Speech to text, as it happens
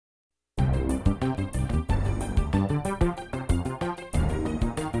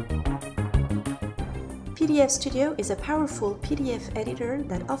PDF Studio is a powerful PDF editor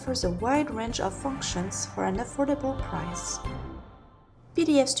that offers a wide range of functions for an affordable price.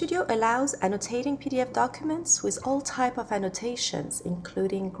 PDF Studio allows annotating PDF documents with all types of annotations,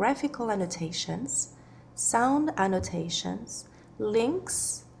 including graphical annotations, sound annotations,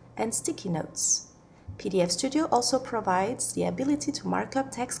 links, and sticky notes. PDF Studio also provides the ability to mark up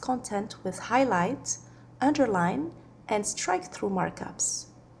text content with highlight, underline, and strike-through markups.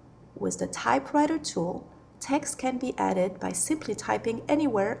 With the typewriter tool, text can be added by simply typing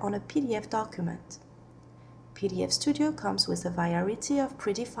anywhere on a PDF document. PDF Studio comes with a variety of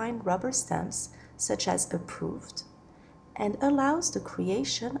predefined rubber stamps, such as approved, and allows the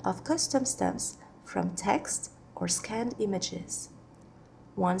creation of custom stamps from text or scanned images.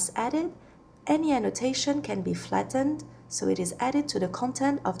 Once added, any annotation can be flattened, so it is added to the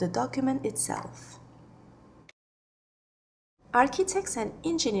content of the document itself. Architects and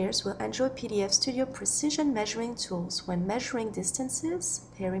engineers will enjoy PDF Studio precision measuring tools when measuring distances,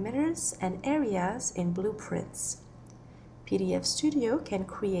 perimeters, and areas in blueprints. PDF Studio can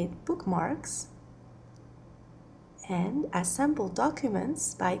create bookmarks and assemble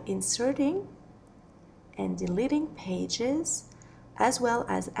documents by inserting and deleting pages, as well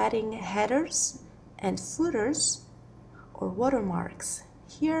as adding headers and footers or watermarks.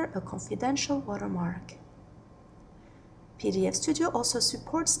 Here, a confidential watermark. PDF Studio also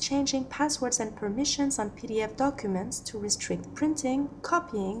supports changing passwords and permissions on PDF documents to restrict printing,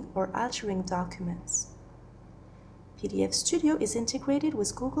 copying, or altering documents. PDF Studio is integrated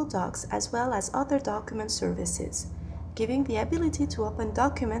with Google Docs as well as other document services, giving the ability to open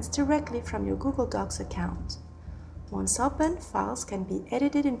documents directly from your Google Docs account. Once opened, files can be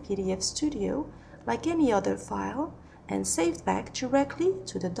edited in PDF Studio like any other file and saved back directly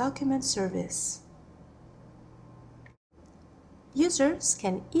to the document service. Users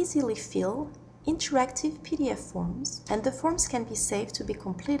can easily fill interactive PDF forms, and the forms can be saved to be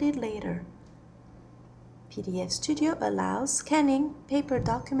completed later. PDF Studio allows scanning paper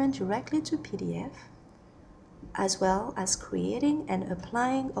document directly to PDF, as well as creating and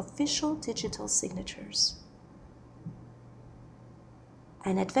applying official digital signatures.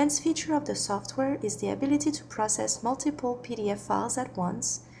 An advanced feature of the software is the ability to process multiple PDF files at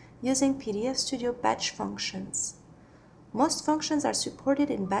once using PDF Studio batch functions. Most functions are supported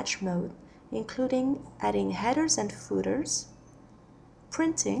in batch mode, including adding headers and footers,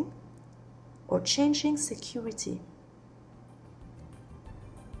 printing, or changing security.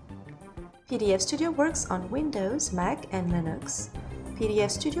 PDF Studio works on Windows, Mac, and Linux.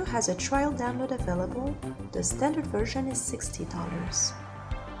 PDF Studio has a trial download available. The standard version is $60.